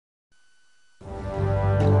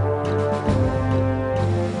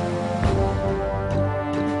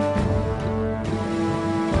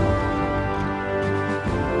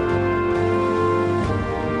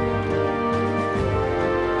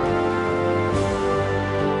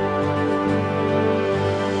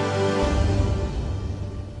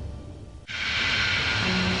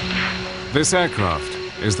This aircraft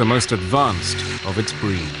is the most advanced of its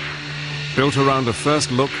breed. Built around a first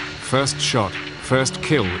look, first shot, first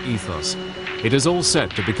kill ethos, it is all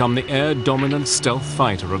set to become the air-dominant stealth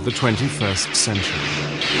fighter of the 21st century.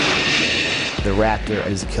 The Raptor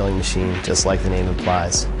is a killing machine, just like the name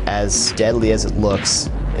implies. As deadly as it looks,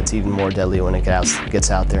 it's even more deadly when it gets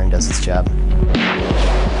out there and does its job.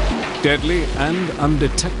 Deadly and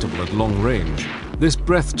undetectable at long range, this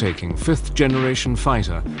breathtaking fifth-generation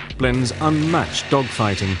fighter blends unmatched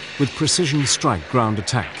dogfighting with precision strike ground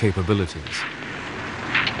attack capabilities.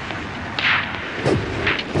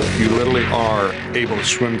 You literally are able to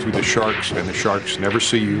swim through the sharks, and the sharks never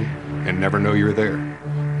see you and never know you're there.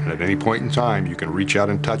 And at any point in time, you can reach out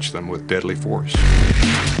and touch them with deadly force.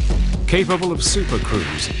 Capable of super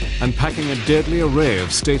cruise and packing a deadly array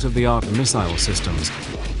of state-of-the-art missile systems,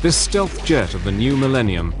 this stealth jet of the new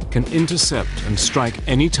millennium can intercept and strike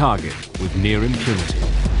any target with near impunity.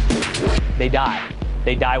 They die.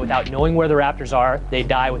 They die without knowing where the Raptors are. They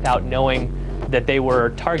die without knowing that they were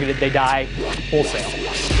targeted. They die wholesale.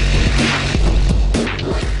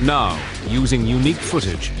 Now, using unique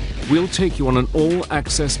footage, we'll take you on an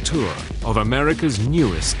all-access tour of America's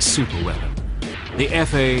newest superweapon, the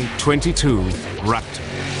F-22 Raptor.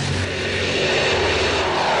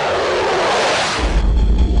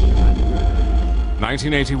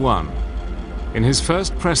 (1981). In his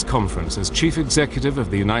first press conference as chief executive of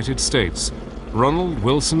the United States, Ronald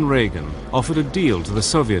Wilson Reagan offered a deal to the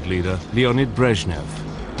Soviet leader Leonid Brezhnev.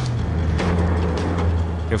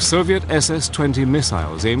 If Soviet SS-20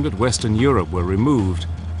 missiles aimed at Western Europe were removed,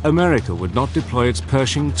 America would not deploy its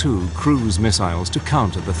Pershing II cruise missiles to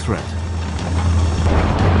counter the threat.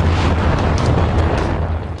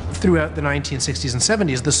 Throughout the 1960s and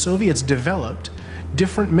 70s, the Soviets developed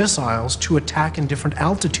different missiles to attack in different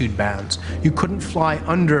altitude bands. You couldn't fly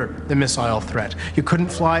under the missile threat. You couldn't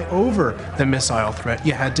fly over the missile threat.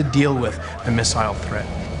 You had to deal with the missile threat.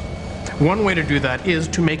 One way to do that is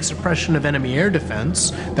to make suppression of enemy air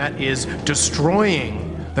defense, that is,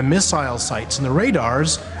 destroying the missile sites and the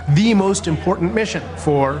radars, the most important mission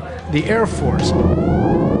for the Air Force.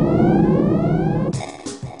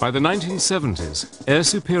 By the 1970s, air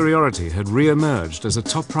superiority had re-emerged as a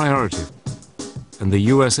top priority, and the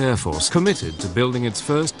US Air Force committed to building its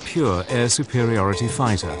first pure air superiority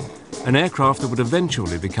fighter, an aircraft that would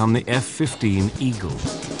eventually become the F-15 Eagle.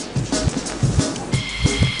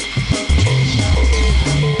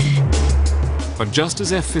 But just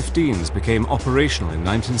as F-15s became operational in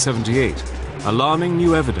 1978, alarming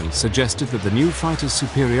new evidence suggested that the new fighter's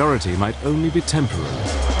superiority might only be temporary.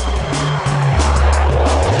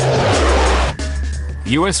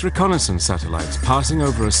 US reconnaissance satellites passing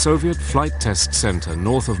over a Soviet flight test center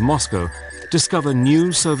north of Moscow discover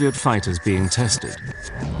new Soviet fighters being tested.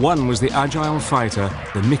 One was the agile fighter,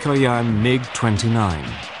 the Mikoyan MiG-29,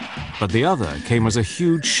 but the other came as a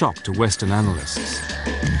huge shock to Western analysts.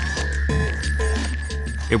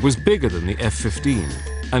 It was bigger than the F-15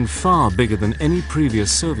 and far bigger than any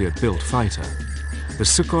previous Soviet-built fighter, the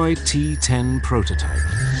Sukhoi T-10 prototype.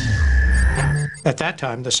 At that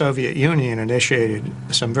time, the Soviet Union initiated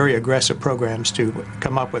some very aggressive programs to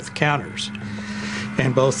come up with counters.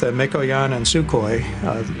 And both Mikoyan and Sukhoi,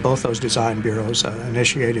 both those design bureaus,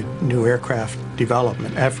 initiated new aircraft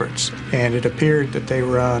development efforts. And it appeared that they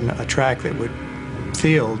were on a track that would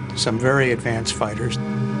field some very advanced fighters.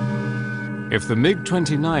 If the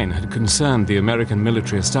MiG-29 had concerned the American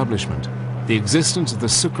military establishment, the existence of the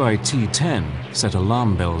Sukhoi T-10 set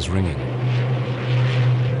alarm bells ringing.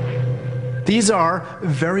 These are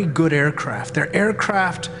very good aircraft. They're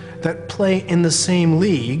aircraft that play in the same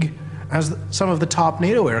league as some of the top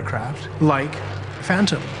NATO aircraft, like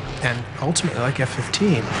Phantom, and ultimately like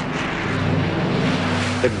F-15.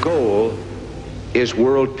 The goal is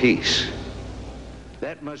world peace.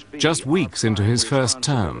 That must be just weeks into his first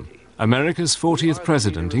term, America's 40th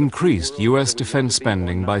president increased US defense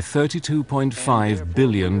spending by $32.5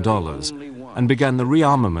 billion and began the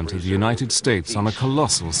rearmament of the United States on a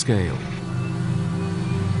colossal scale.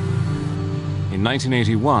 In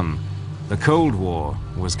 1981, the Cold War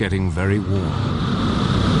was getting very warm.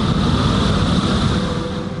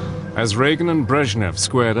 As Reagan and Brezhnev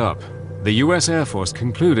squared up, the US Air Force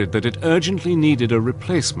concluded that it urgently needed a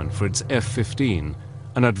replacement for its F-15,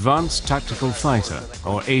 an advanced tactical fighter,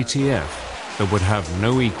 or ATF, that would have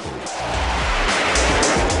no equal.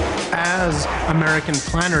 As American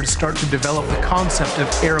planners start to develop the concept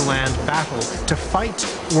of air-land battle to fight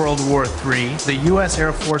World War III, the US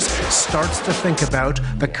Air Force starts to think about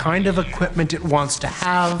the kind of equipment it wants to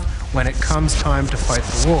have when it comes time to fight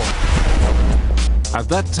the war. At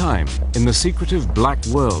that time, in the secretive black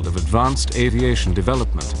world of advanced aviation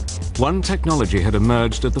development, one technology had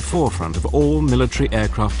emerged at the forefront of all military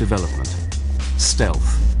aircraft development: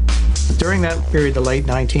 stealth. During that period, the late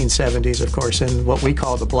 1970s, of course, in what we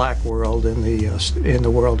call the black world, in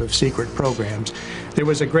the world of secret programs, there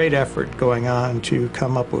was a great effort going on to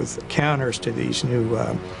come up with counters to these new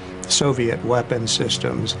Soviet weapon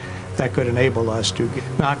systems that could enable us to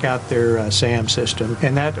knock out their SAM system.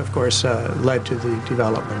 And that, of course, led to the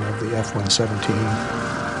development of the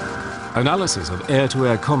F-117. Analysis of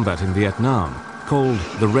air-to-air combat in Vietnam, called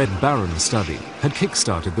the Red Baron study, had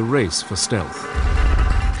kick-started the race for stealth.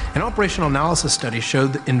 An operational analysis study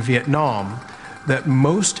showed that in Vietnam that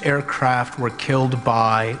most aircraft were killed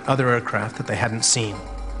by other aircraft that they hadn't seen.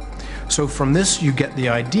 So from this you get the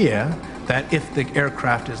idea that if the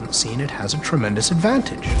aircraft isn't seen, it has a tremendous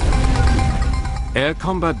advantage. Air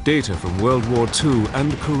combat data from World War II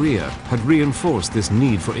and Korea had reinforced this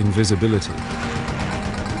need for invisibility.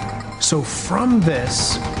 So from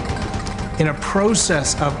this, in a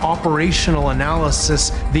process of operational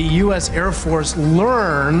analysis, the U.S. Air Force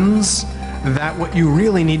learns that what you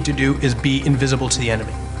really need to do is be invisible to the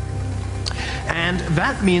enemy. And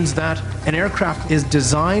that means that an aircraft is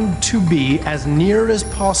designed to be as near as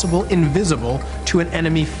possible invisible to an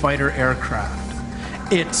enemy fighter aircraft.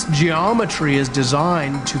 Its geometry is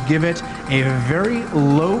designed to give it a very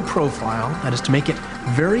low profile, that is to make it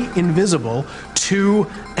very invisible to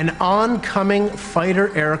an oncoming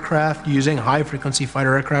fighter aircraft using high-frequency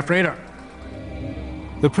fighter aircraft radar.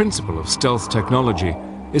 The principle of stealth technology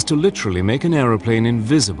is to literally make an aeroplane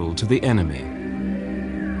invisible to the enemy.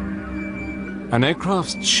 An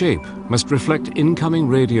aircraft's shape must reflect incoming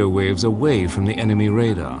radio waves away from the enemy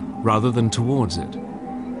radar, rather than towards it.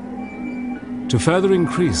 To further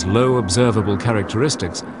increase low observable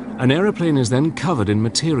characteristics, an aeroplane is then covered in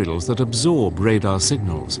materials that absorb radar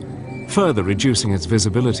signals, further reducing its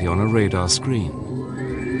visibility on a radar screen.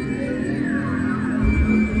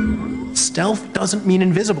 Stealth doesn't mean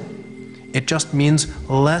invisible. It just means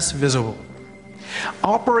less visible.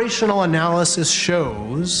 Operational analysis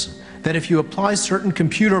shows that if you apply certain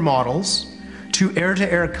computer models to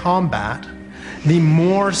air-to-air combat, the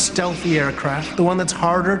more stealthy aircraft, the one that's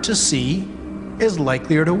harder to see, is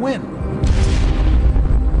likelier to win.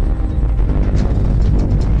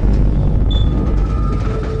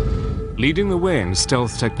 Leading the way in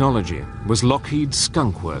stealth technology was Lockheed's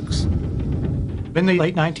Skunk Works. In the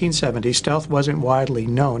late 1970s, stealth wasn't widely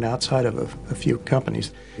known outside of a few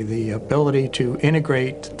companies. The ability to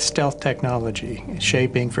integrate stealth technology,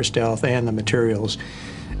 shaping for stealth, and the materials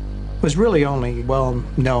was really only well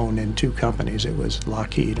known in two companies. It was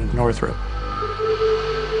Lockheed and Northrop.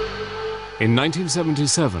 In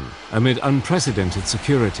 1977, amid unprecedented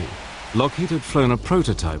security, Lockheed had flown a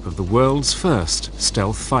prototype of the world's first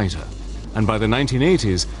stealth fighter. And by the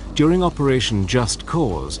 1980s, during Operation Just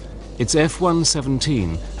Cause, its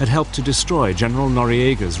F-117 had helped to destroy General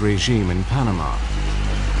Noriega's regime in Panama.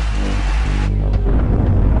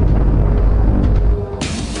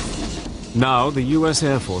 Now, the US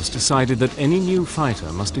Air Force decided that any new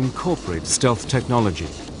fighter must incorporate stealth technology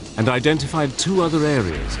and identified two other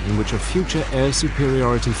areas in which a future air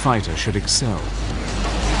superiority fighter should excel.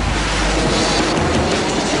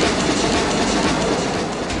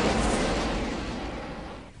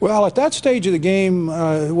 Well, at that stage of the game,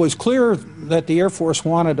 it was clear that the Air Force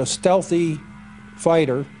wanted a stealthy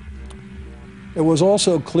fighter. It was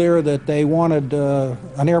also clear that they wanted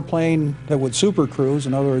an airplane that would supercruise,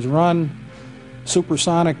 in other words, run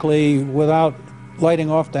supersonically without lighting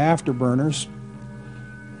off the afterburners.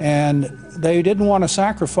 And they didn't want to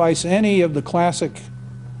sacrifice any of the classic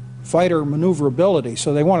fighter maneuverability.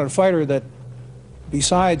 So they wanted a fighter that,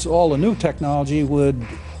 besides all the new technology, would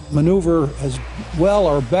maneuver as well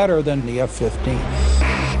or better than the F-15.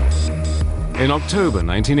 In October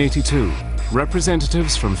 1982,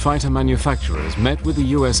 representatives from fighter manufacturers met with the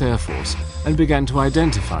US Air Force and began to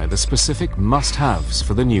identify the specific must-haves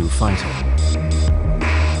for the new fighter.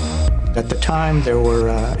 At the time, there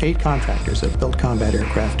were 8 contractors that built combat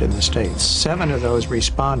aircraft in the States. 7 of those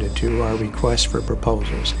responded to our requests for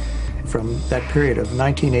proposals. From that period of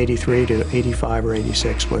 1983 to 85 or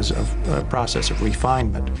 86 was a process of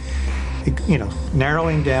refinement,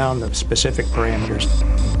 narrowing down the specific parameters.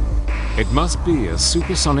 It must be a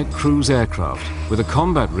supersonic cruise aircraft with a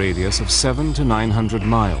combat radius of 700 to 900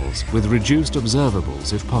 miles with reduced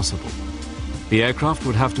observables if possible. The aircraft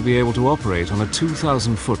would have to be able to operate on a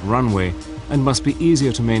 2,000-foot runway and must be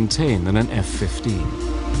easier to maintain than an F-15.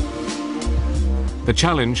 The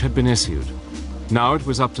challenge had been issued. Now it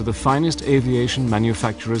was up to the finest aviation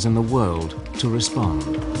manufacturers in the world to respond.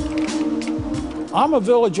 I'm a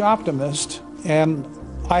village optimist, and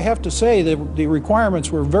I have to say that the requirements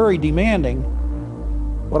were very demanding,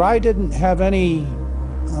 but I didn't have any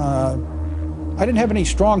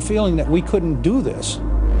strong feeling that we couldn't do this.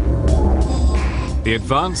 The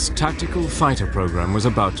Advanced Tactical Fighter program was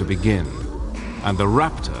about to begin, and the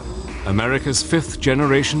Raptor, America's 5th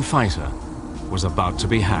generation fighter, was about to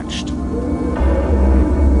be hatched.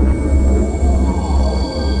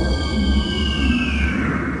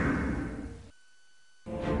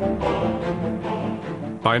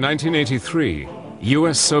 By 1983,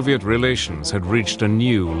 US-Soviet relations had reached a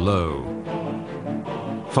new low.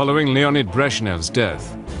 Following Leonid Brezhnev's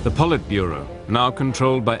death, the Politburo, now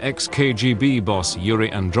controlled by ex-KGB boss Yuri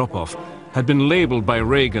Andropov, had been labeled by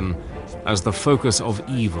Reagan as the focus of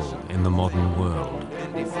evil in the modern world.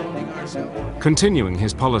 Continuing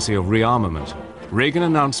his policy of rearmament, Reagan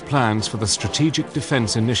announced plans for the Strategic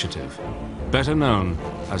Defense Initiative, better known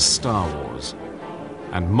as Star Wars,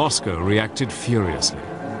 and Moscow reacted furiously.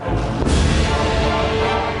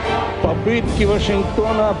 Попытки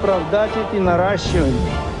Вашингтона оправдать эти наращивания,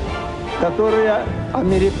 которые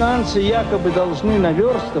американцы якобы должны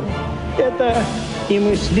наверстывать, это и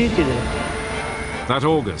мыслители. That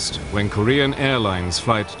August, when Korean Airlines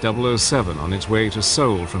Flight 007 on its way to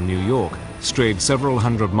Seoul from New York strayed several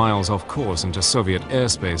hundred miles off course into Soviet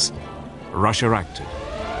airspace, Russia acted.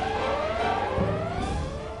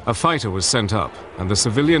 A fighter was sent up, and the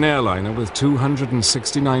civilian airliner with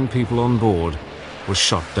 269 people on board was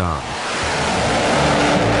shot down.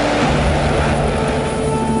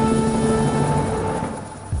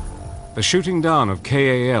 The shooting down of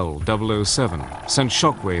KAL 007 sent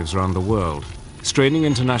shockwaves around the world, straining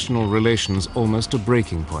international relations almost to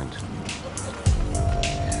breaking point.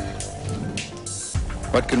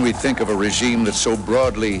 What can we think of a regime that so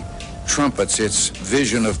broadly trumpets its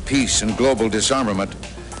vision of peace and global disarmament,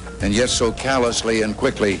 and yet so callously and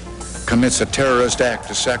quickly commits a terrorist act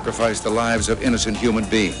to sacrifice the lives of innocent human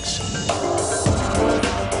beings?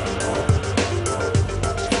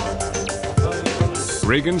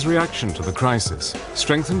 Reagan's reaction to the crisis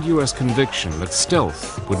strengthened US conviction that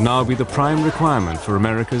stealth would now be the prime requirement for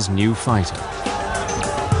America's new fighter.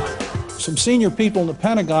 Some senior people in the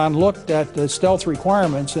Pentagon looked at the stealth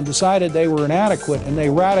requirements and decided they were inadequate, and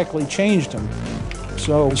they radically changed them.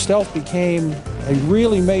 So stealth became a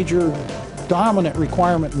really major, dominant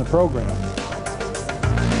requirement in the program.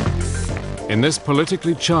 In this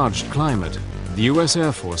politically charged climate, the US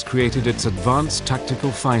Air Force created its Advanced Tactical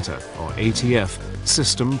Fighter, or ATF,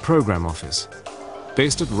 System Program Office.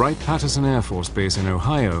 Based at Wright-Patterson Air Force Base in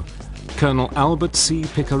Ohio, Colonel Albert C.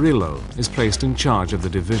 Picarillo is placed in charge of the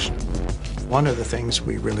division. One of the things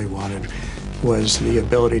we really wanted was the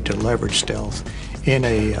ability to leverage stealth in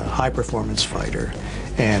a high-performance fighter.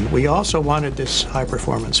 And we also wanted this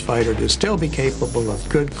high-performance fighter to still be capable of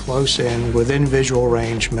good close-in, within visual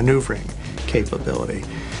range maneuvering capability.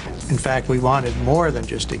 In fact, we wanted more than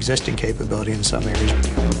just existing capability in some areas.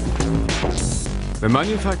 The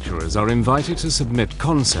manufacturers are invited to submit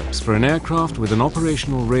concepts for an aircraft with an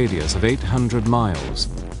operational radius of 800 miles,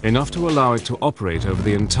 enough to allow it to operate over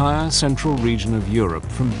the entire central region of Europe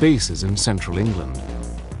from bases in central England.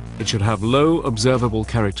 It should have low observable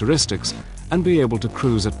characteristics and be able to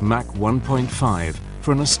cruise at Mach 1.5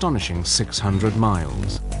 for an astonishing 600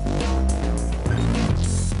 miles.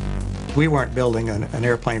 We weren't building an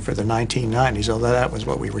airplane for the 1990s, although that was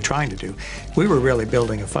what we were trying to do. We were really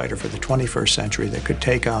building a fighter for the 21st century that could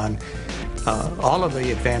take on all of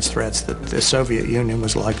the advanced threats that the Soviet Union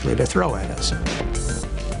was likely to throw at us.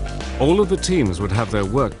 All of the teams would have their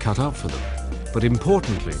work cut out for them, but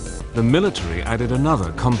importantly, the military added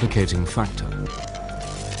another complicating factor.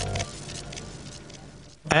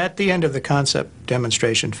 At the end of the concept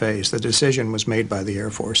demonstration phase, the decision was made by the Air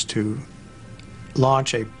Force to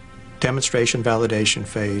launch a demonstration validation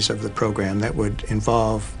phase of the program that would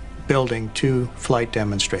involve building 2 flight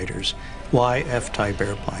demonstrators, YF-type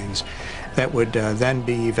airplanes, that would then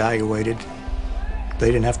be evaluated. They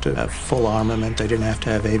didn't have to have full armament, they didn't have to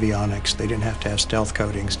have avionics, they didn't have to have stealth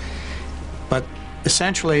coatings, but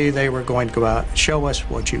essentially they were going to go out and show us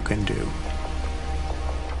what you can do.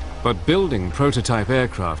 But building prototype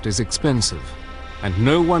aircraft is expensive, and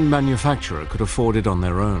no one manufacturer could afford it on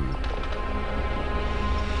their own.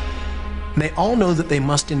 They all know that they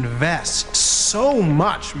must invest so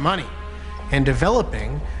much money in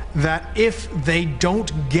developing that if they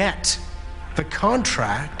don't get the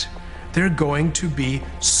contract, they're going to be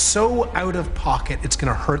so out of pocket, it's going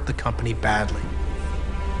to hurt the company badly.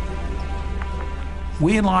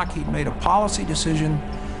 We in Lockheed made a policy decision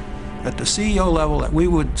at the CEO level that we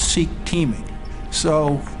would seek teaming.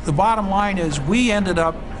 So the bottom line is we ended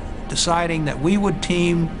up deciding that we would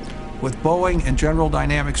team with Boeing and General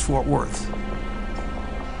Dynamics Fort Worth.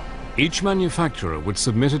 Each manufacturer would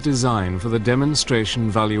submit a design for the Demonstration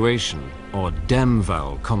Valuation, or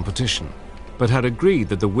DEMVAL, competition, but had agreed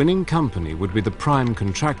that the winning company would be the prime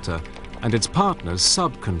contractor and its partners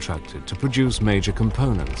subcontracted to produce major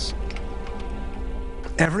components.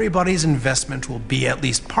 Everybody's investment will be at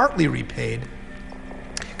least partly repaid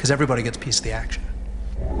because everybody gets a piece of the action.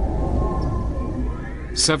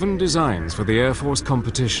 7 designs for the Air Force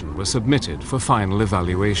competition were submitted for final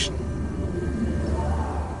evaluation.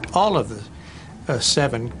 All of the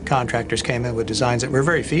 7 contractors came in with designs that were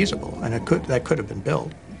very feasible, and that could have been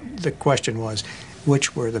built. The question was,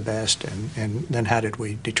 which were the best, and then how did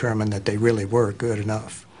we determine that they really were good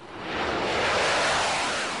enough?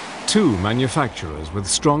 2 manufacturers with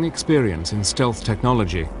strong experience in stealth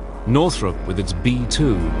technology, Northrop with its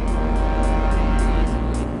B-2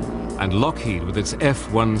 and Lockheed with its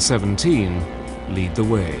F-117, lead the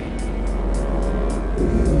way.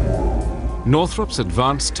 Northrop's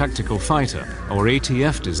Advanced Tactical Fighter, or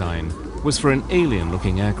ATF design, was for an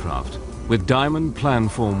alien-looking aircraft with diamond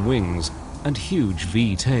planform wings and huge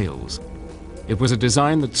V-tails. It was a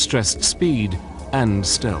design that stressed speed and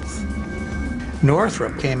stealth.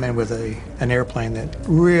 Northrop came in with an airplane that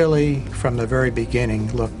really, from the very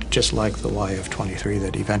beginning, looked just like the YF-23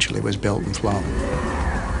 that eventually was built and flown.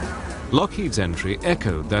 Lockheed's entry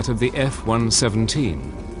echoed that of the F-117.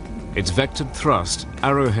 Its vectored thrust,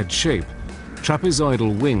 arrowhead shape,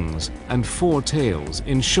 trapezoidal wings, and 4 tails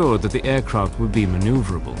ensured that the aircraft would be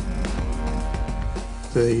maneuverable.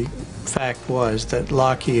 The fact was that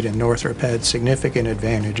Lockheed and Northrop had significant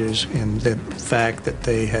advantages in the fact that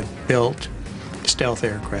they had built stealth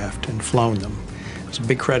aircraft and flown them. There's a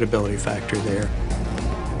big credibility factor there.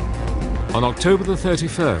 On October the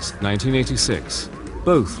 31st, 1986,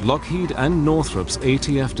 both Lockheed and Northrop's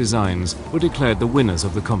ATF designs were declared the winners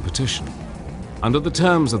of the competition. Under the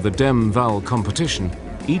terms of the DEMVAL competition,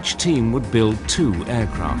 each team would build 2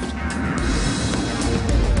 aircraft.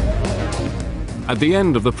 At the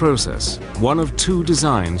end of the process, one of 2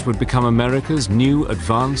 designs would become America's new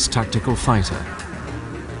advanced tactical fighter.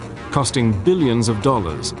 Costing billions of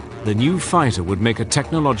dollars, the new fighter would make a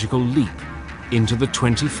technological leap into the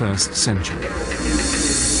 21st century.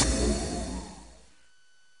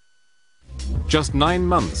 Just 9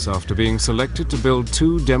 months after being selected to build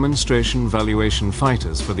 2 demonstration valuation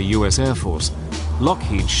fighters for the US Air Force,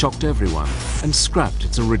 Lockheed shocked everyone and scrapped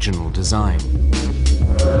its original design.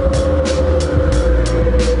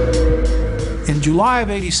 In July of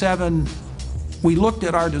 '87, we looked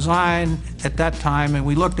at our design at that time, and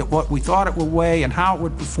we looked at what we thought it would weigh and how it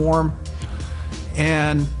would perform.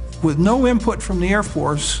 And with no input from the Air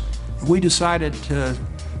Force, we decided to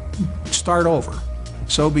start over.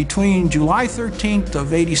 So between July 13th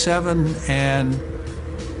of '87 and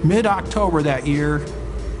mid-October that year,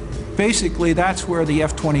 basically that's where the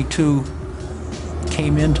F-22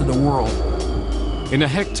 came into the world. In a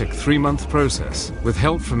hectic 3-month process, with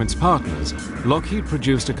help from its partners, Lockheed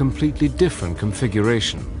produced a completely different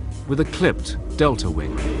configuration, with a clipped delta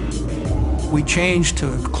wing. We changed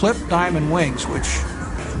to clipped diamond wings, which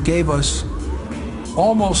gave us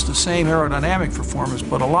almost the same aerodynamic performance,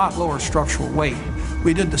 but a lot lower structural weight.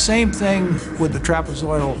 We did the same thing with the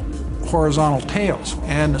trapezoidal horizontal tails,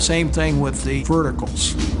 and the same thing with the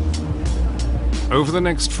verticals. Over the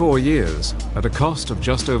next 4 years, at a cost of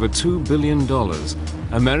just over $2 billion,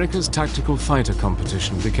 America's tactical fighter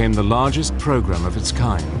competition became the largest program of its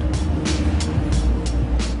kind.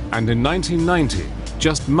 And in 1990,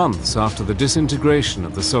 just months after the disintegration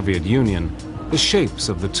of the Soviet Union, the shapes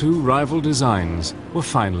of the 2 rival designs were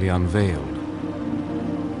finally unveiled.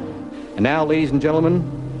 And now, ladies and gentlemen,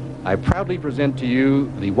 I proudly present to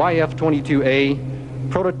you the YF-22A,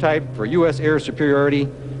 prototype for U.S. air superiority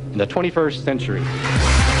in the 21st century.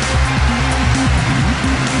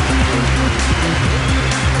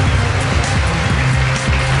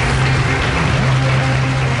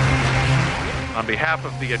 On behalf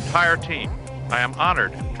of the entire team, I am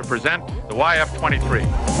honored to present the YF-23.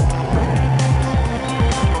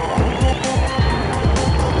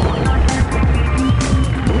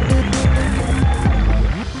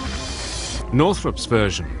 Northrop's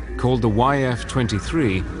version, called the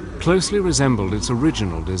YF-23, closely resembled its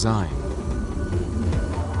original design.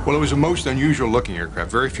 Well, it was a most unusual looking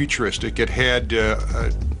aircraft, very futuristic. It had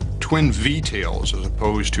twin V-tails as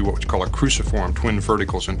opposed to what we call a cruciform, twin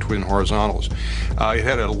verticals and twin horizontals. It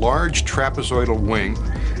had a large trapezoidal wing,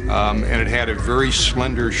 and it had a very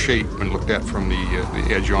slender shape when looked at from the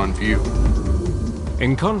edge-on view.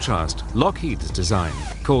 In contrast, Lockheed's design,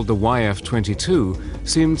 called the YF-22,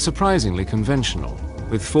 seemed surprisingly conventional.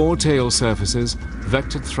 with 4 tail surfaces,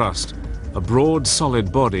 vectored thrust, a broad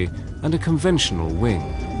solid body and a conventional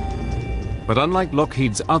wing. But unlike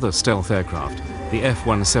Lockheed's other stealth aircraft, the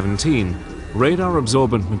F-117,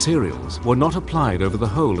 radar-absorbent materials were not applied over the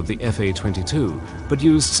whole of the F-22, but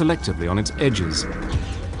used selectively on its edges,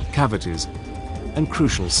 cavities, and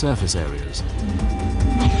crucial surface areas.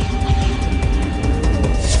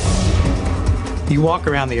 You walk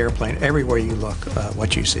around the airplane, everywhere you look,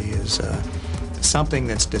 what you see is something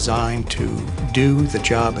that's designed to do the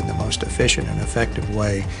job in the most efficient and effective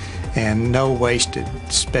way, and no wasted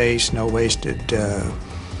space, no wasted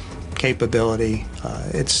capability.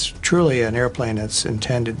 It's truly an airplane that's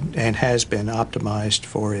intended and has been optimized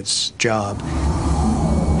for its job.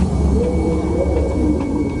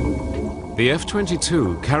 The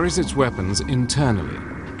F-22 carries its weapons internally.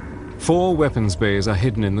 4 weapons bays are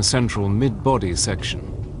hidden in the central mid-body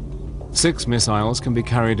section. 6 missiles can be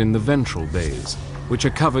carried in the ventral bays, which are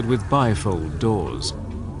covered with bifold doors.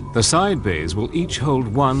 The side bays will each hold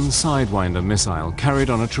 1 Sidewinder missile carried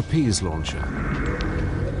on a trapeze launcher.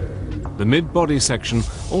 The mid-body section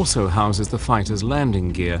also houses the fighter's landing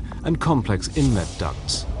gear and complex inlet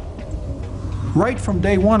ducts. Right from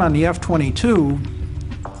day one on the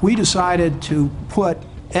F-22, we decided to put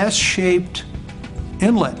S-shaped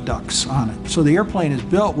inlet ducts on it. So the airplane is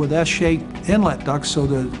built with S-shaped inlet ducts so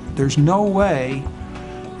that there's no way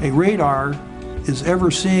a radar is ever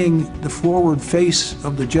seeing the forward face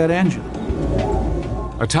of the jet engine.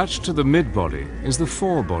 Attached to the mid-body is the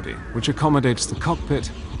forebody, which accommodates the cockpit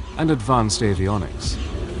and advanced avionics.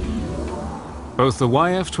 Both the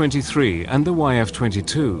YF-23 and the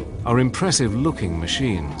YF-22 are impressive-looking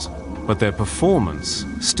machines, but their performance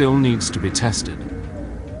still needs to be tested.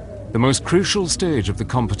 The most crucial stage of the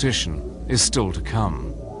competition is still to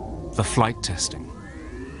come, the flight testing.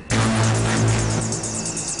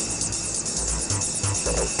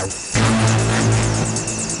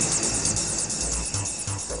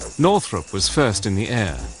 Northrop was first in the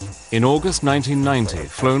air. In August 1990,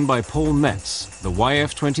 flown by Paul Metz, the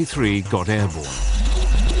YF-23 got airborne.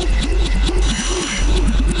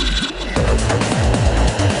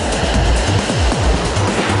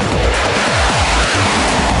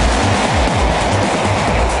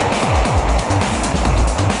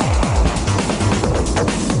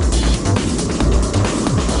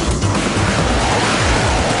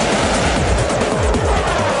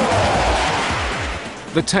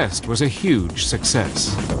 The test was a huge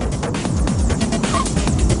success.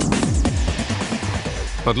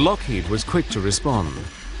 But Lockheed was quick to respond,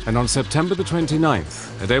 and on September the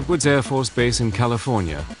 29th, at Edwards Air Force Base in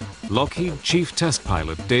California, Lockheed Chief Test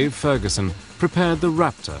Pilot Dave Ferguson prepared the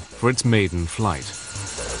Raptor for its maiden flight.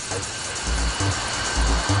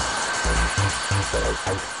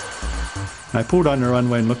 I pulled on the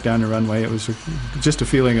runway and looked down the runway. It was just a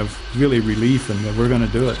feeling of really relief and that we're going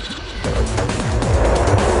to do it.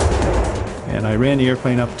 And I ran the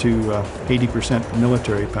airplane up to 80%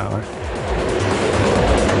 military power.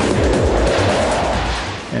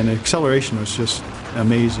 And the acceleration was just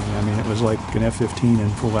amazing. I mean, it was like an F-15 in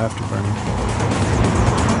full afterburner.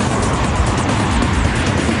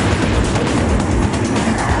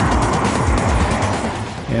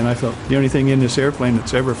 And I felt the only thing in this airplane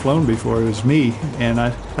that's ever flown before was me. And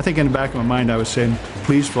I think in the back of my mind I was saying,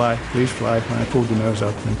 please fly, when I pulled the nose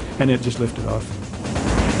up, and it just lifted off.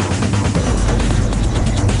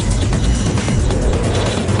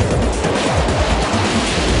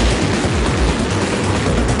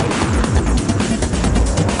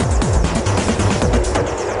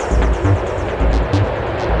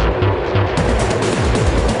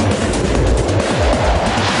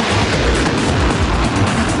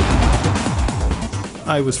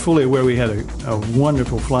 I was fully aware we had a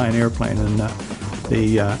wonderful flying airplane, and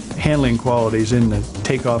the handling qualities in the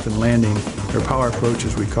takeoff and landing, or power approach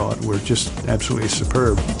as we call it, were just absolutely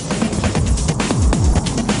superb.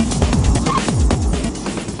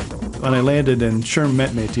 When I landed and Sherm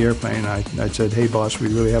met me at the airplane, I said, hey boss, we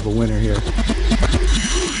really have a winner here.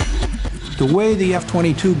 The way the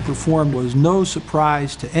F-22 performed was no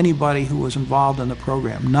surprise to anybody who was involved in the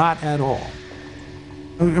program, not at all.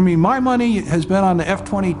 I mean, my money has been on the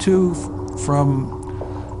F-22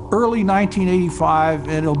 from early 1985,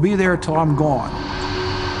 and it'll be there till I'm gone.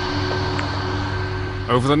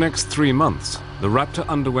 Over the next 3 months, the Raptor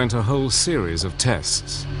underwent a whole series of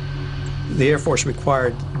tests. The Air Force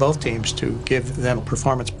required both teams to give them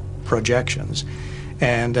performance projections,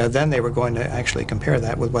 and then they were going to actually compare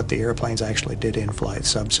that with what the airplanes actually did in flight,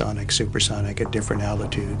 subsonic, supersonic, at different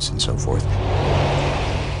altitudes, and so forth.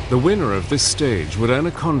 The winner of this stage would earn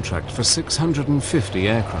a contract for 650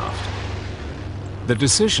 aircraft. The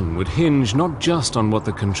decision would hinge not just on what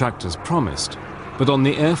the contractors promised, but on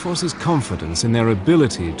the Air Force's confidence in their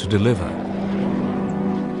ability to deliver.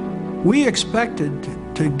 We expected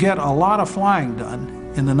to get a lot of flying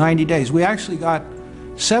done in the 90 days. We actually got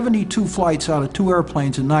 72 flights out of 2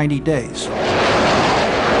 airplanes in 90 days.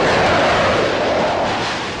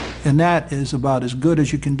 And that is about as good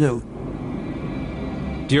as you can do.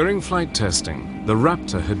 During flight testing, the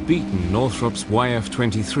Raptor had beaten Northrop's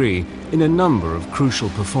YF-23 in a number of crucial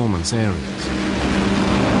performance areas.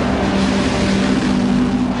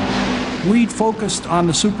 We focused on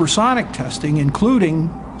the supersonic testing, including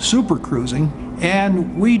supercruising,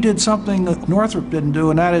 and we did something that Northrop didn't do,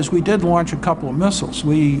 and that is we did launch a couple of missiles.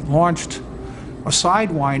 We launched a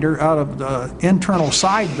Sidewinder out of the internal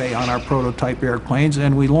side bay on our prototype airplanes,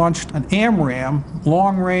 and we launched an AMRAAM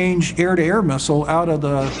long-range air-to-air missile out of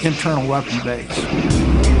the internal weapon bays.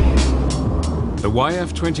 The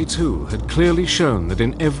YF-22 had clearly shown that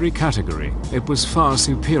in every category it was far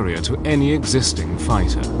superior to any existing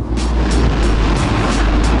fighter.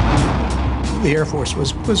 The Air Force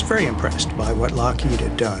was very impressed by what Lockheed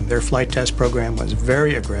had done. Their flight test program was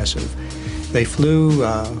very aggressive. They flew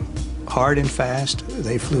hard and fast.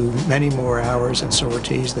 They flew many more hours and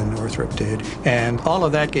sorties than Northrop did. And all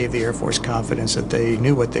of that gave the Air Force confidence that they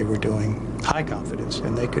knew what they were doing, high confidence,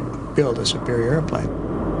 and they could build a superior airplane.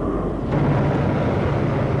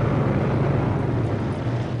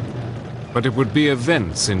 But it would be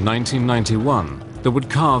events in 1991 that would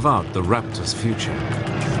carve out the Raptor's future.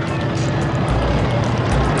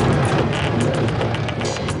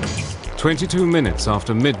 22 minutes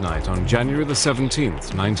after midnight on January the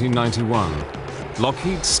 17th, 1991,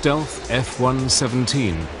 Lockheed's stealth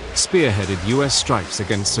F-117 spearheaded US strikes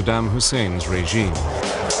against Saddam Hussein's regime.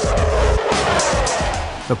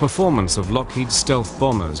 The performance of Lockheed's stealth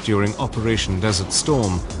bombers during Operation Desert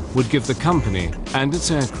Storm would give the company and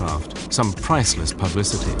its aircraft some priceless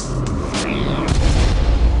publicity.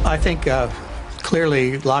 I think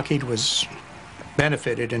clearly Lockheed was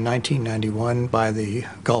benefited in 1991 by the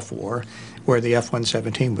Gulf War, where the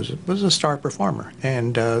F-117 was a star performer.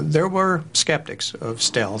 And there were skeptics of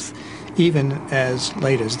stealth, even as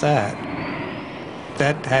late as that.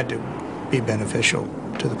 That had to be beneficial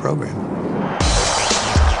to the program.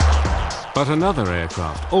 But another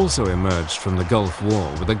aircraft also emerged from the Gulf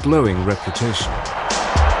War with a glowing reputation.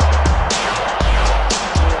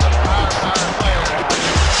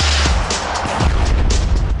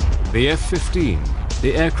 The F-15,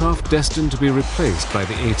 the aircraft destined to be replaced by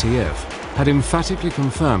the ATF, had emphatically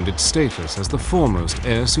confirmed its status as the foremost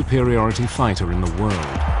air superiority fighter in the world.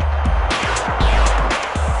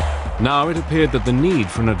 Now it appeared that the need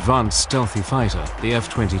for an advanced stealthy fighter, the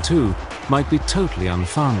F-22, might be totally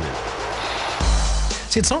unfounded.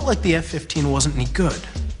 See, it's not like the F-15 wasn't any good.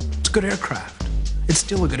 It's a good aircraft. It's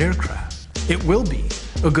still a good aircraft. It will be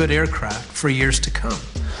a good aircraft for years to come.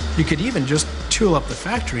 You could even just tool up the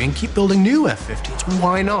factory and keep building new F-15s.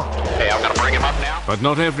 Why not? Hey, I'm going to bring him up now. But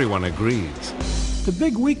not everyone agrees. The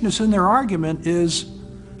big weakness in their argument is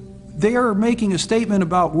they are making a statement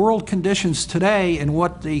about world conditions today and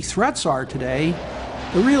what the threats are today.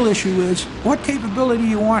 The real issue is what capability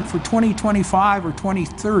you want for 2025 or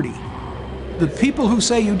 2030. The people who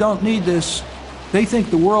say you don't need this, they think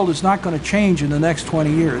the world is not going to change in the next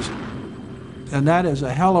 20 years. And that is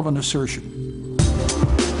a hell of an assertion.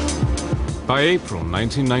 By April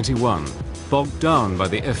 1991, bogged down by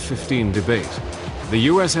the F-15 debate, the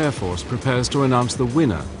US Air Force prepares to announce the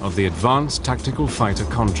winner of the Advanced Tactical Fighter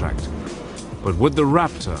contract. But would the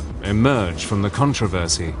Raptor emerge from the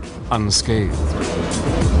controversy unscathed?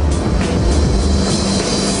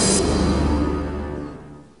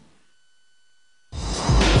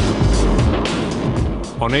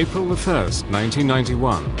 On April 1st,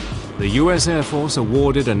 1991, the US Air Force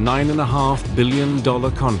awarded a $9.5 billion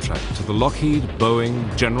contract to the Lockheed,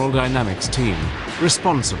 Boeing, General Dynamics team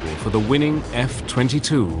responsible for the winning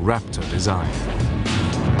F-22 Raptor design.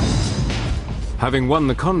 Having won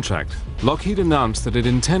the contract, Lockheed announced that it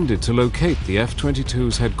intended to locate the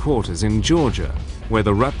F-22's headquarters in Georgia, where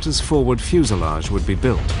the Raptor's forward fuselage would be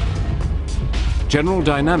built. General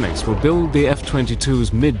Dynamics will build the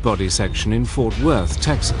F-22's mid-body section in Fort Worth,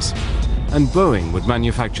 Texas, and Boeing would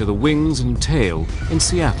manufacture the wings and tail in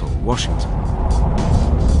Seattle, Washington.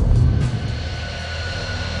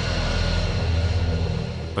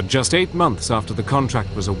 But just 8 months after the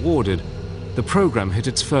contract was awarded, the program hit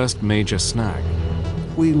its first major snag.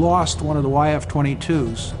 We lost one of the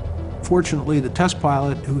YF-22s. Fortunately, the test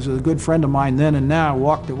pilot, who's a good friend of mine then and now,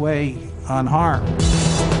 walked away unharmed.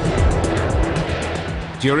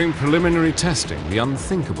 During preliminary testing, the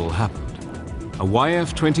unthinkable happened. a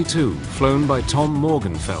YF-22 flown by Tom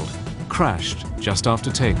Morgenfeld crashed just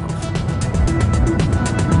after takeoff.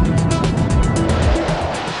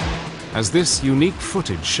 As this unique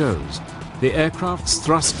footage shows, the aircraft's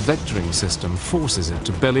thrust vectoring system forces it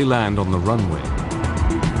to belly land on the runway.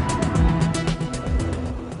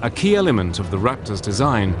 A key element of the Raptor's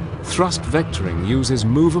design, thrust vectoring uses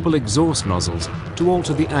movable exhaust nozzles to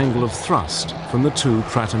alter the angle of thrust from the two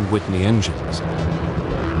Pratt & Whitney engines.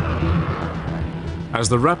 As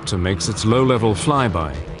the Raptor makes its low-level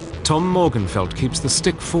flyby, Tom Morgenfeld keeps the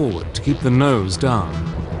stick forward to keep the nose down.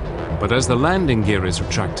 But as the landing gear is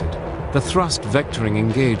retracted, the thrust vectoring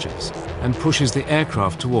engages and pushes the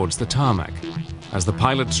aircraft towards the tarmac. As the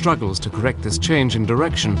pilot struggles to correct this change in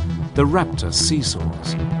direction, the Raptor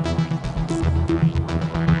seesaws.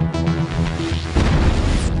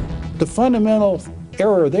 The fundamental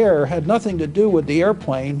error there had nothing to do with the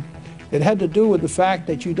airplane. It had to do with the fact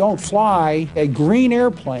that you don't fly a green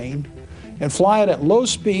airplane and fly it at low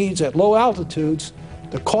speeds, at low altitudes.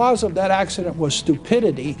 The cause of that accident was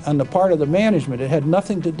stupidity on the part of the management. It had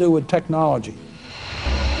nothing to do with technology.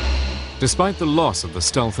 Despite the loss of the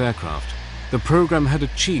stealth aircraft, the program had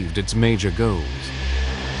achieved its major goals.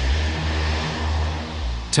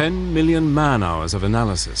 10 million man-hours of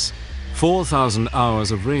analysis, 4,000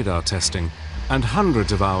 hours of radar testing, and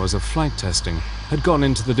hundreds of hours of flight testing had gone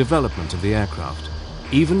into the development of the aircraft,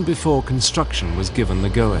 even before construction was given the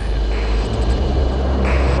go-ahead.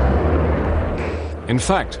 In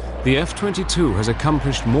fact, the F-22 has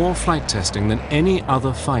accomplished more flight testing than any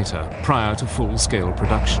other fighter prior to full-scale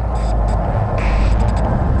production.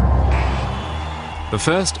 The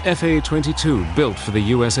first FA-22 built for the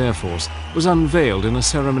US Air Force was unveiled in a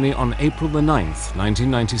ceremony on April the 9th,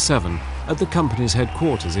 1997, at the company's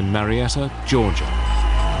headquarters in Marietta, Georgia.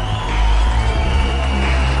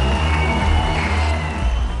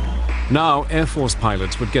 Now, Air Force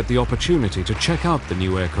pilots would get the opportunity to check out the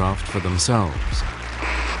new aircraft for themselves.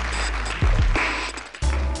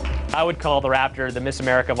 I would call the Raptor the Miss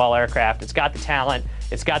America of all aircraft. It's got the talent,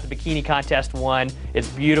 it's got the bikini contest won, it's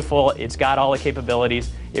beautiful, it's got all the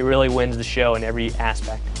capabilities. It really wins the show in every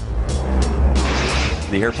aspect.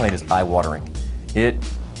 The airplane is eye-watering. It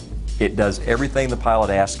does everything the pilot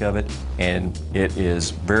asks of it, and it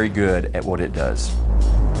is very good at what it does.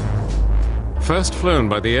 First flown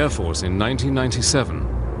by the Air Force in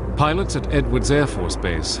 1997, pilots at Edwards Air Force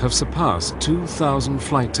Base have surpassed 2,000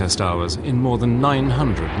 flight test hours in more than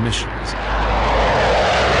 900 missions.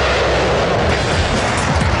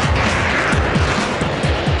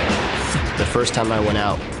 The first time I went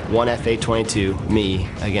out, one F-22, me,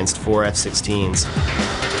 against 4 F-16s.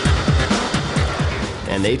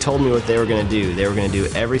 And they told me what they were going to do. They were going to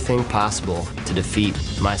do everything possible to defeat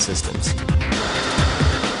my systems.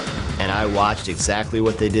 And I watched exactly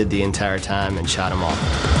what they did the entire time and shot them all.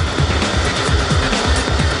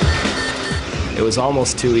 It was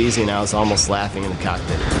almost too easy, and I was almost laughing in the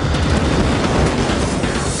cockpit.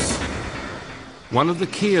 One of the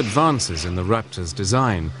key advances in the Raptor's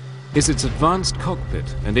design is its advanced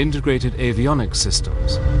cockpit and integrated avionics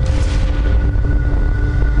systems.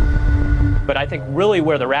 But I think really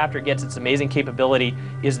where the Raptor gets its amazing capability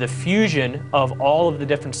is the fusion of all of the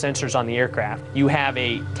different sensors on the aircraft. You have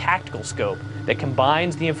a tactical scope that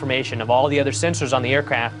combines the information of all the other sensors on the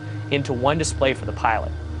aircraft into one display for the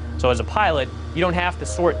pilot. So as a pilot, you don't have to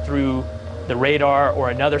sort through the radar or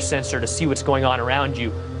another sensor to see what's going on around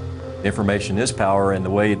you. Information is power, and the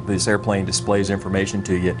way this airplane displays information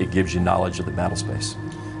to you, it gives you knowledge of the battle space.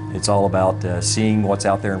 It's all about seeing what's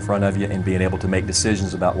out there in front of you and being able to make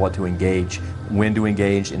decisions about what to engage, when to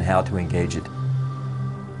engage, and how to engage it.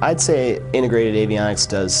 I'd say integrated avionics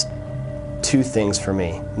does two things for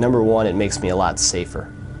me. Number one, it makes me a lot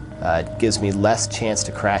safer. It gives me less chance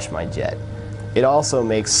to crash my jet. It also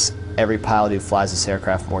makes every pilot who flies this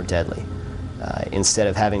aircraft more deadly. Instead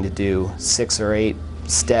of having to do 6 or 8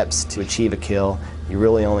 steps to achieve a kill, you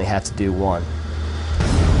really only have to do one.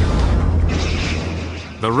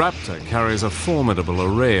 The Raptor carries a formidable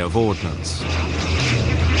array of ordnance.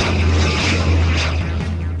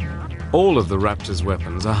 All of the Raptor's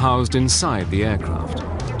weapons are housed inside the aircraft.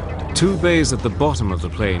 2 bays at the bottom of the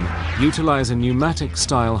plane utilize a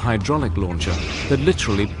pneumatic-style hydraulic launcher that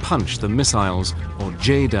literally punch the missiles, or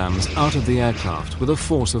JDAMs, out of the aircraft with a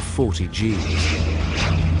force of 40 Gs.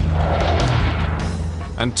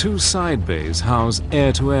 And 2 side bays house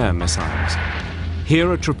air-to-air missiles.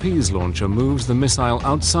 Here, a trapeze launcher moves the missile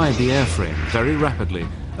outside the airframe very rapidly,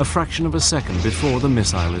 a fraction of a second before the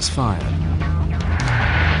missile is fired.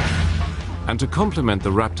 And to complement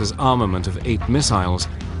the Raptor's armament of 8 missiles,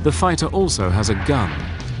 the fighter also has a gun.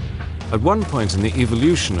 At one point in the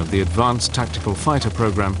evolution of the Advanced Tactical Fighter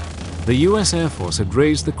program, the US Air Force had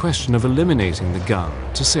raised the question of eliminating the gun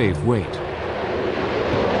to save weight.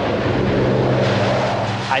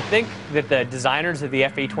 I think that the designers of the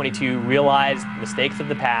F-22 realized mistakes of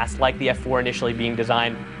the past, like the F-4 initially being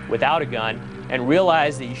designed without a gun, and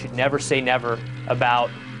realized that you should never say never about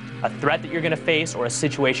a threat that you're going to face or a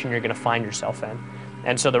situation you're going to find yourself in.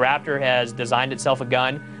 And so the Raptor has designed itself a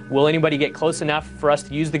gun. Will anybody get close enough for us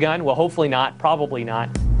to use the gun? Well, hopefully not, probably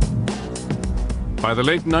not. By the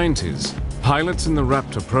late 90s, pilots in the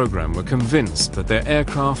Raptor program were convinced that their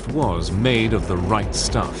aircraft was made of the right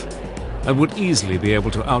stuff and would easily be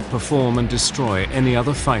able to outperform and destroy any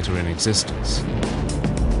other fighter in existence.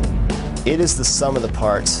 It is the sum of the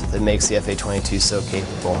parts that makes the F-22 so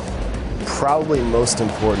capable. Probably most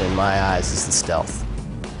important in my eyes is the stealth.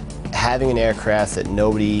 Having an aircraft that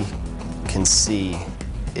nobody can see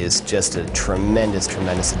is just a tremendous,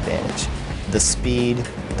 tremendous advantage. The speed,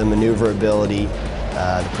 the maneuverability,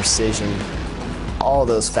 the precision, all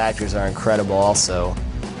those factors are incredible also.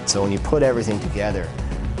 So when you put everything together,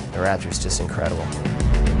 the Raptor is just incredible.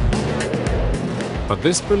 But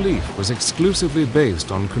this belief was exclusively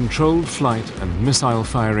based on controlled flight and missile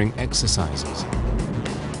firing exercises.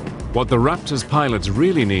 What the Raptor's pilots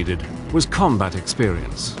really needed was combat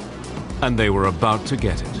experience, and they were about to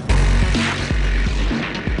get it.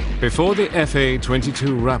 Before the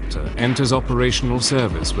FA-22 Raptor enters operational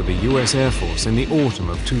service with the US Air Force in the autumn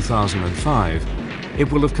of 2005,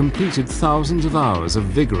 it will have completed thousands of hours of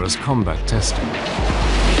vigorous combat testing.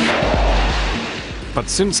 But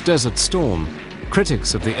since Desert Storm,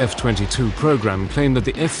 critics of the F-22 program claim that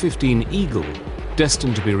the F-15 Eagle,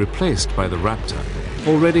 destined to be replaced by the Raptor,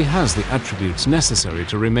 already has the attributes necessary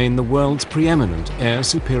to remain the world's preeminent air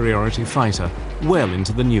superiority fighter well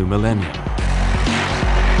into the new millennium.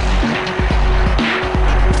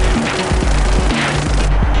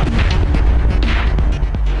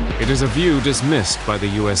 It is a view dismissed by the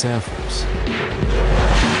US Air Force.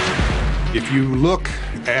 If you look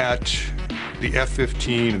at the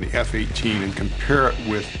F-15 and the F-18 and compare it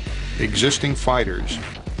with existing fighters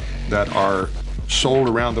that are sold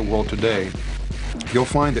around the world today, you'll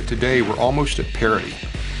find that today we're almost at parity.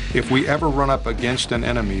 If we ever run up against an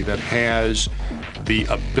enemy that has the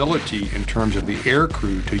ability in terms of the air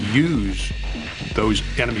crew to use those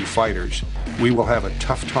enemy fighters, we will have a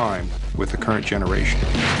tough time with the current generation.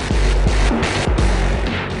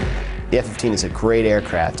 The F-15 is a great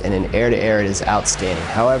aircraft, and in air-to-air it is outstanding.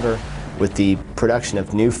 However, with the production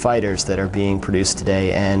of new fighters that are being produced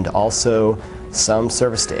today and also some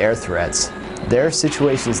surface-to-air threats, there are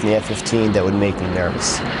situations in the F-15 that would make me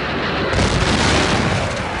nervous.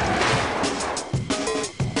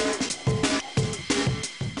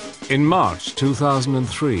 In March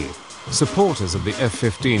 2003, supporters of the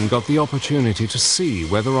F-15 got the opportunity to see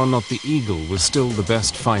whether or not the Eagle was still the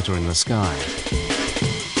best fighter in the sky.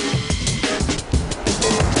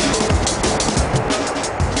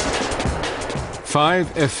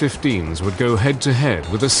 Five F-15s would go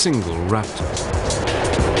head-to-head with a single Raptor.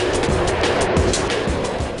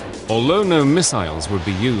 Although no missiles would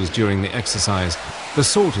be used during the exercise, the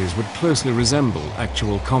sorties would closely resemble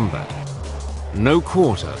actual combat. No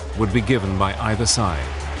quarter would be given by either side.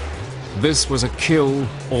 This was a kill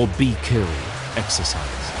or be killed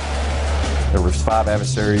exercise. There were 5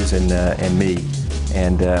 adversaries and me,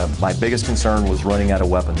 and my biggest concern was running out of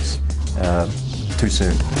weapons too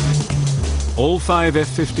soon. All 5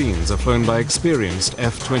 F-15s are flown by experienced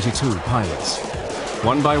F-22 pilots.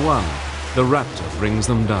 One by one, the Raptor brings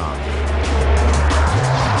them down.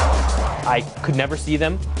 I could never see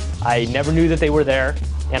them. I never knew that they were there,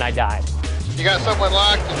 and I died. You got someone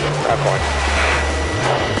locked?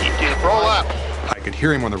 Roll up. I could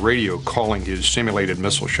hear him on the radio calling his simulated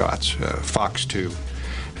missile shots, Fox 2,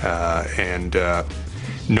 and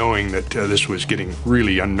knowing that this was getting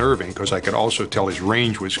really unnerving because I could also tell his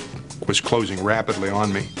range was closing rapidly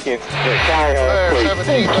on me. There,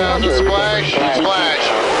 17,000, splash, splash.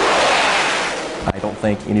 I don't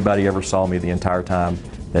think anybody ever saw me the entire time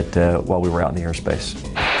that while we were out in the airspace.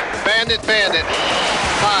 Bandit, bandit.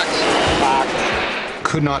 Fox.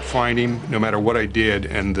 Could not find him no matter what I did,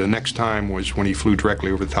 and the next time was when he flew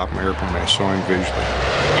directly over the top of my airplane. I saw him visually.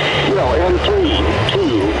 Well, in 3,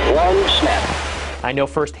 2, 1, snap. I know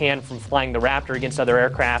firsthand from flying the Raptor against other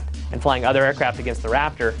aircraft and flying other aircraft against the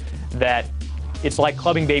Raptor that it's like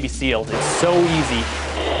clubbing baby seals. It's so easy.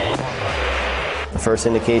 The first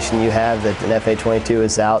indication you have that an F-22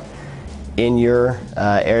 is out in your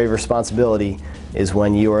area of responsibility is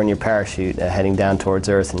when you are in your parachute heading down towards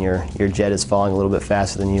Earth and your jet is falling a little bit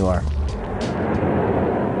faster than you are.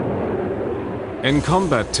 In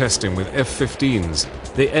combat testing with F-15s,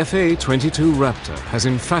 the FA-22 Raptor has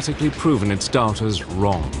emphatically proven its doubters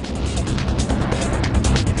wrong.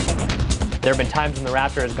 There have been times when the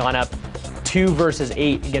Raptor has gone up 2 versus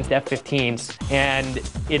 8 against F-15s, and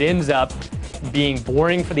it ends up being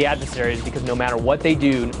boring for the adversaries because no matter what they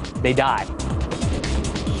do, they die.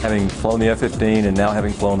 Having flown the F-15 and now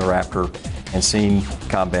having flown the Raptor and seen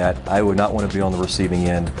combat, I would not want to be on the receiving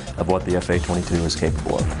end of what the FA-22 is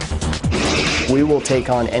capable of. We will take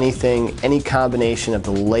on anything, any combination of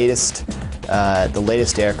the latest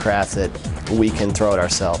aircraft that we can throw at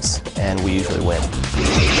ourselves, and we usually win.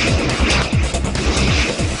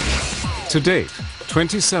 To date,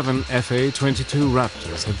 27 FA-22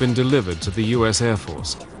 Raptors have been delivered to the U.S. Air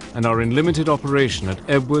Force and are in limited operation at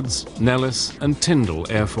Edwards, Nellis, and Tyndall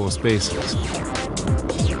Air Force bases.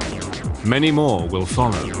 Many more will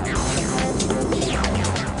follow.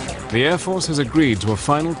 The Air Force has agreed to a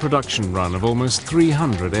final production run of almost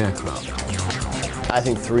 300 aircraft. I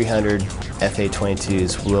think 300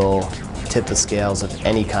 FA-22s will tip the scales of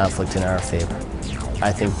any conflict in our favor.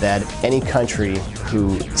 I think that any country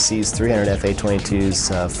who sees 300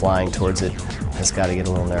 FA-22s flying towards it has got to get a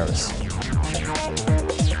little nervous.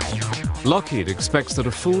 Lockheed expects that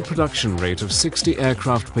a full production rate of 60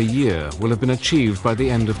 aircraft per year will have been achieved by the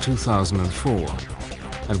end of 2004.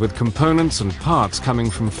 And with components and parts coming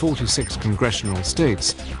from 46 congressional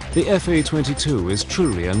states, the FA-22 is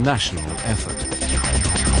truly a national effort.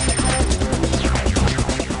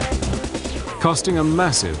 Costing a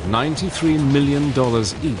massive $93 million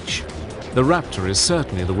each, the Raptor is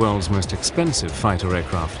certainly the world's most expensive fighter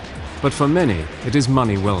aircraft, but for many, it is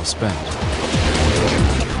money well spent.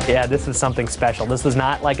 Yeah, this is something special. This was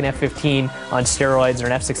not like an F-15 on steroids or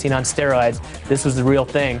an F-16 on steroids. This was the real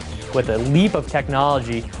thing with a leap of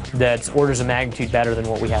technology that's orders of magnitude better than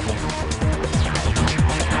what we have now.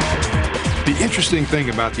 The interesting thing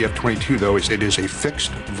about the F-22, though, is it is a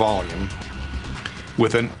fixed volume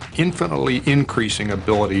with an infinitely increasing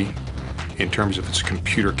ability in terms of its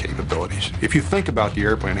computer capabilities. If you think about the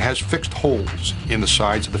airplane, it has fixed holes in the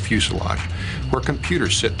sides of the fuselage where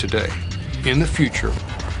computers sit today. In the future,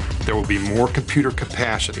 there will be more computer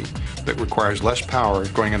capacity that requires less power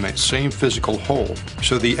going in that same physical hole.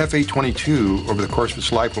 So the FA-22, over the course of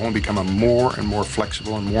its life, will only become a more and more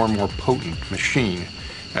flexible and more potent machine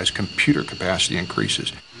as computer capacity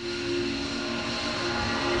increases.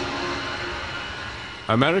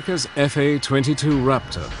 America's FA-22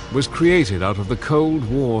 Raptor was created out of the Cold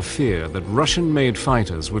War fear that Russian-made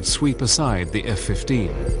fighters would sweep aside the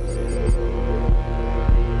F-15.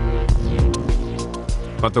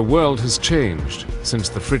 But the world has changed since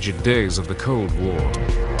the frigid days of the Cold War.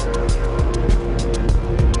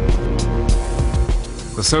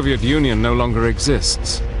 The Soviet Union no longer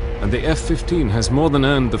exists, and the F-15 has more than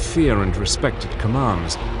earned the fear and respect it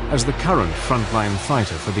commands as the current frontline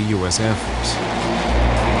fighter for the U.S. Air Force.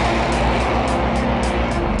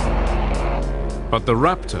 But the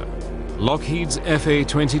Raptor, Lockheed's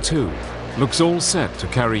FA-22, looks all set to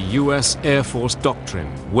carry U.S. Air Force doctrine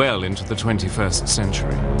well into the 21st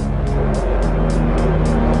century.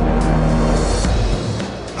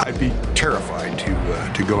 I'd be terrified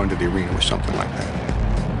to go into the arena with something like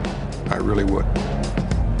that. I really would.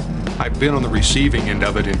 I've been on the receiving end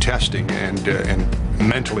of it in testing and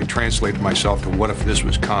mentally translated myself to what if this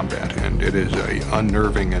was combat, and it is a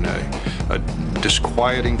unnerving and a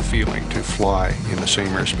disquieting feeling to fly in the same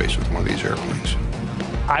airspace with one of these airplanes.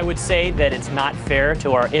 I would say that it's not fair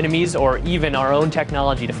to our enemies or even our own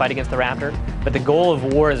technology to fight against the Raptor, but the goal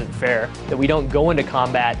of war isn't fair, that we don't go into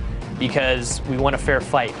combat because we want a fair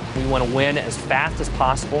fight. We want to win as fast as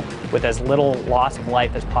possible with as little loss of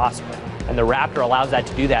life as possible. And the Raptor allows that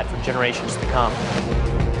to do that for generations to come.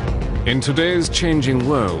 In today's changing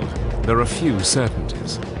world, there are few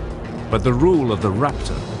certainties. But the rule of the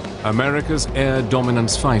Raptor, America's air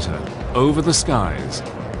dominance fighter, over the skies,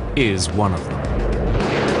 is one of them.